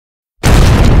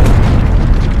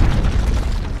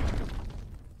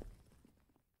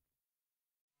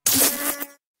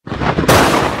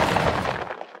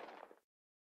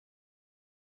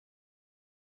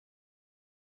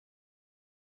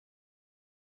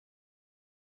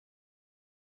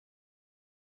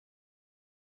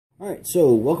Alright,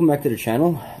 so welcome back to the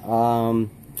channel.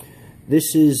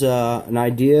 This is an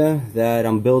idea that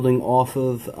I'm building off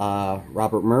of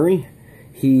Robert Murray.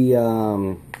 He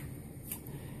set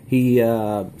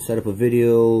up a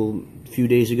video a few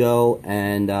days ago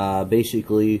and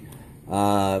basically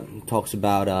talks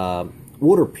about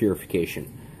water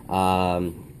purification.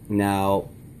 Now,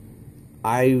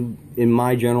 in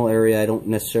my general area, I don't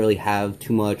necessarily have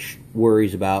too much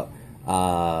worries about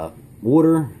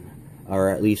water, or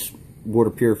at least water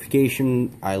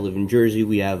purification. I live in Jersey.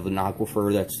 We have an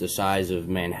aquifer that's the size of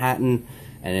Manhattan,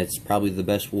 and it's probably the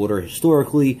best water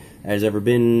historically has ever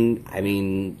been. I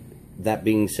mean, that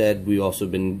being said, we also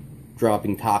been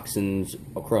dropping toxins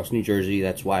across New Jersey.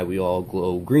 That's why we all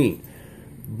glow green.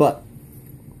 But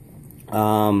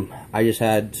I just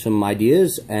had some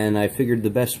ideas, and I figured the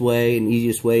best way and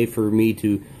easiest way for me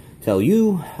to tell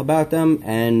you about them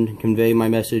and convey my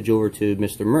message over to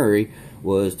Mr. Murray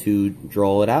was to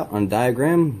draw it out on a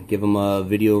diagram, give him a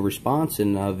video response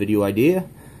and a video idea.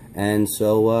 And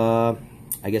so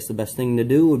I guess the best thing to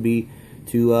do would be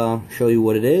to show you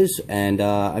what it is. And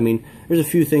I mean, there's a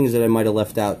few things that I might have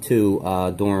left out too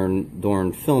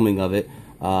during filming of it,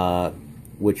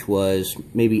 which was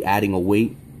maybe adding a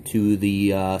weight to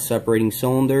the separating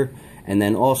cylinder, and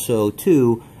then also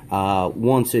too,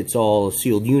 once it's all a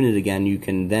sealed unit again, you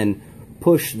can then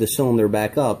push the cylinder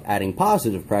back up, adding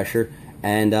positive pressure,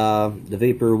 and the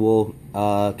vapor will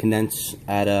condense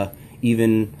at a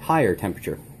even higher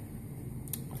temperature.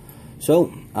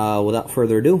 So without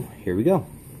further ado, here we go.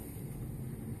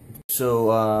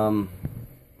 So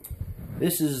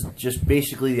this is just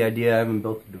basically the idea. I haven't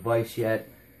built the device yet,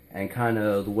 and kind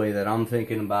of the way that I'm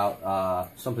thinking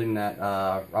about something that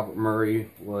Robert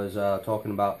Murray was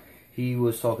talking about. He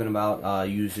was talking about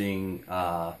using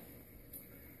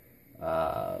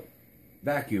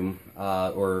vacuum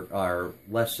or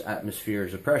less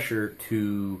atmospheres of pressure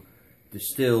to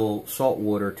distill salt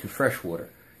water to fresh water.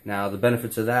 Now, the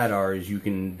benefits of that is you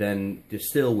can then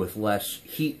distill with less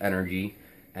heat energy,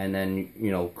 and then,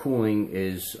 you know, cooling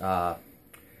is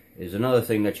another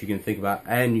thing that you can think about,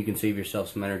 and you can save yourself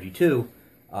some energy too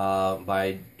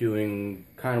by doing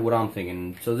kind of what I'm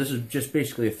thinking. So this is just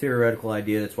basically a theoretical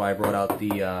idea. That's why I brought out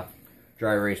the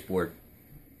dry erase board.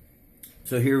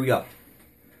 So here we go.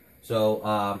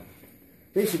 So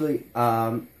basically,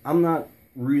 I'm not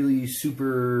really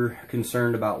super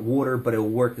concerned about water, but it will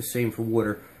work the same for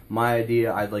water. My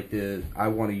idea, I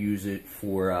want to use it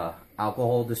for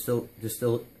alcohol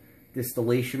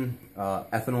distillation,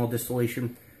 ethanol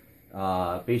distillation.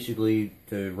 Basically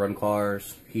to run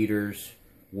cars, heaters,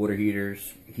 water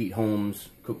heaters, heat homes,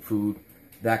 cook food,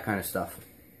 that kind of stuff.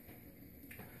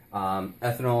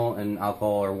 Ethanol and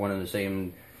alcohol are one and the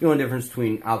same. The only difference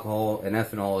between alcohol and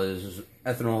ethanol is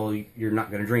ethanol, you're not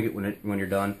going to drink it when you're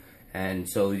done, and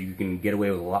so you can get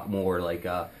away with a lot more. Like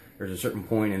there's a certain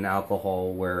point in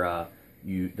alcohol where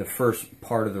the first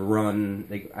part of the run,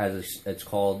 as it's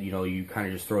called, you know, you kind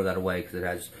of just throw that away because it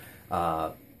has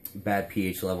bad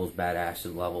pH levels, bad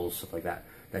acid levels, stuff like that,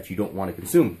 that you don't want to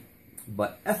consume.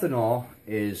 But ethanol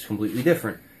is completely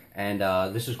different, and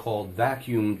this is called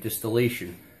vacuum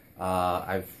distillation.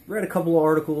 I've read a couple of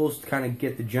articles to kind of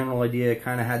get the general idea,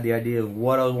 kind of had the idea of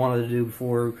what I wanted to do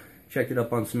before, checked it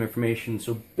up on some information.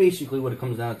 So basically what it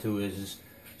comes down to is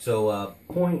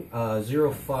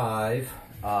 0.05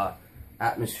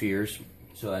 atmospheres,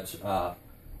 so that's a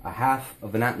half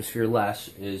of an atmosphere less,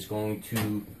 is going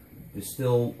to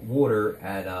distill water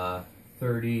at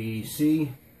 30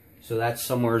 C, so that's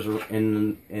somewhere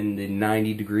in the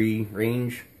 90-degree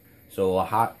range. So a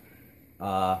hot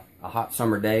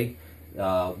summer day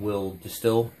will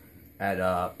distill at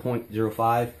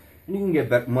 0.05, and you can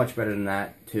get much better than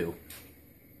that too.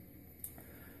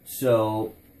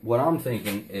 So what I'm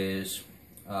thinking is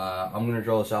I'm going to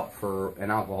draw this out for an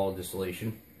alcohol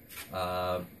distillation.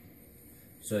 So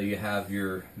you have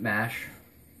your mash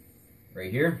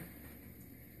right here.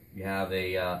 You have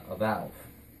a valve.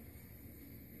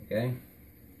 Okay,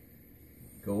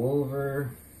 go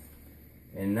over,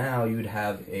 and now you would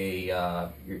have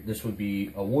this would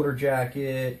be a water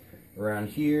jacket around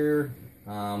here,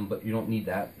 but you don't need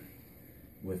that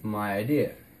with my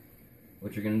idea.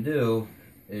 What you're going to do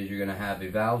is you're going to have a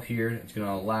valve here that's going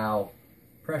to allow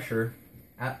pressure,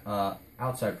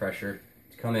 outside pressure,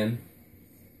 to come in,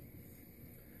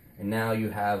 and now you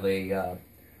have a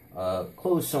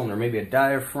closed cylinder, maybe a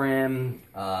diaphragm,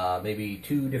 maybe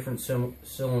two different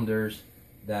cylinders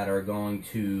that are going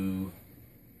to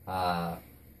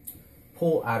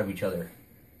pull out of each other.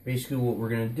 Basically what we're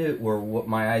going to do, or what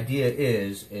my idea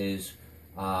is you're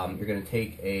going to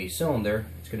take a cylinder,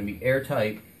 it's going to be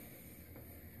airtight,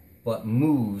 but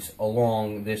moves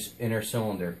along this inner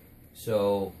cylinder.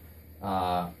 So,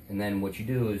 and then what you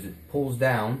do is it pulls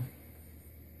down,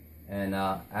 and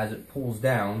as it pulls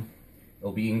down,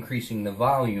 it'll be increasing the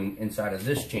volume inside of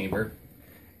this chamber,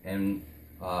 and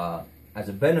as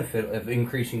a benefit of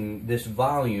increasing this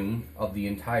volume of the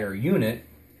entire unit,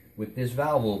 with this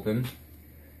valve open,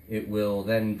 it will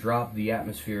then drop the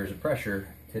atmosphere's pressure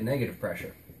to negative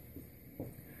pressure.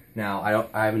 Now,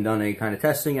 I haven't done any kind of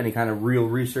testing, any kind of real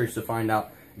research to find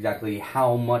out exactly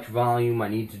how much volume I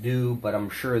need to do, but I'm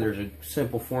sure there's a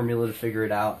simple formula to figure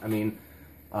it out. I mean,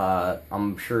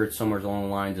 I'm sure it's somewhere along the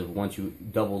lines of once you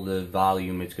double the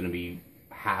volume, it's going to be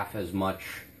half as much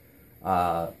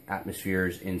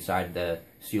atmospheres inside the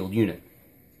sealed unit.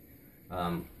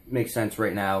 Makes sense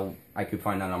right now. I could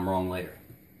find out I'm wrong later.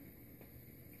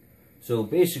 So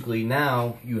basically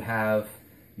now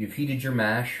you've heated your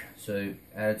mash, so you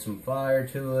added some fire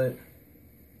to it.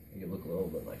 Make it look a little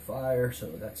bit like fire, so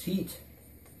that's heat.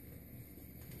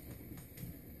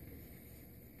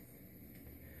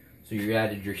 So you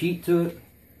added your heat to it.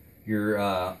 Your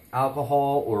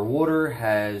alcohol or water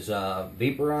has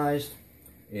vaporized.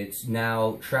 It's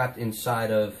now trapped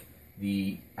inside of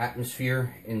the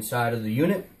atmosphere inside of the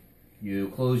unit. You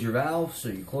close your valve, so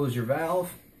you close your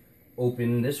valve,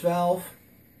 open this valve,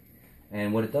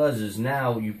 and what it does is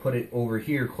now you put it over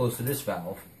here close to this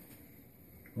valve.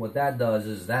 What that does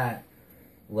is that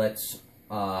lets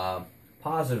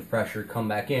positive pressure come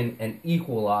back in and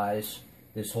equalize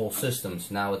this whole system.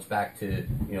 So now it's back to,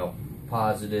 you know,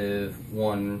 positive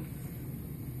 1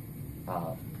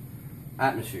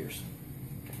 atmospheres.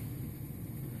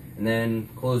 And then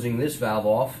closing this valve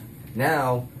off,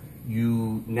 now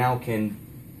you can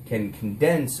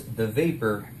condense the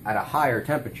vapor at a higher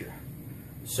temperature.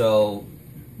 So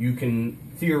you can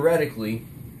theoretically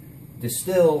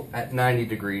distill at 90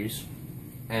 degrees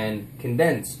and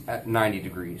condense at 90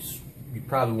 degrees. You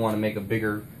probably want to make a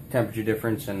bigger temperature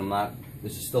difference, and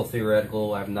this is still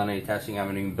theoretical. I haven't done any testing, I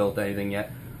haven't even built anything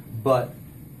yet, but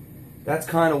that's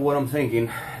kind of what I'm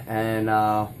thinking, and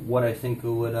what I think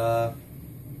would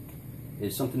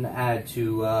is something to add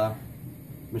to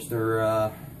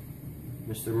Mr.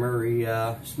 Murray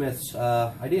Smith's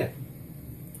idea.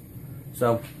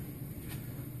 So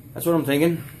that's what I'm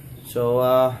thinking.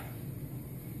 So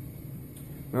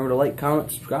remember to like,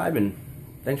 comment, subscribe, and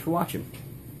thanks for watching.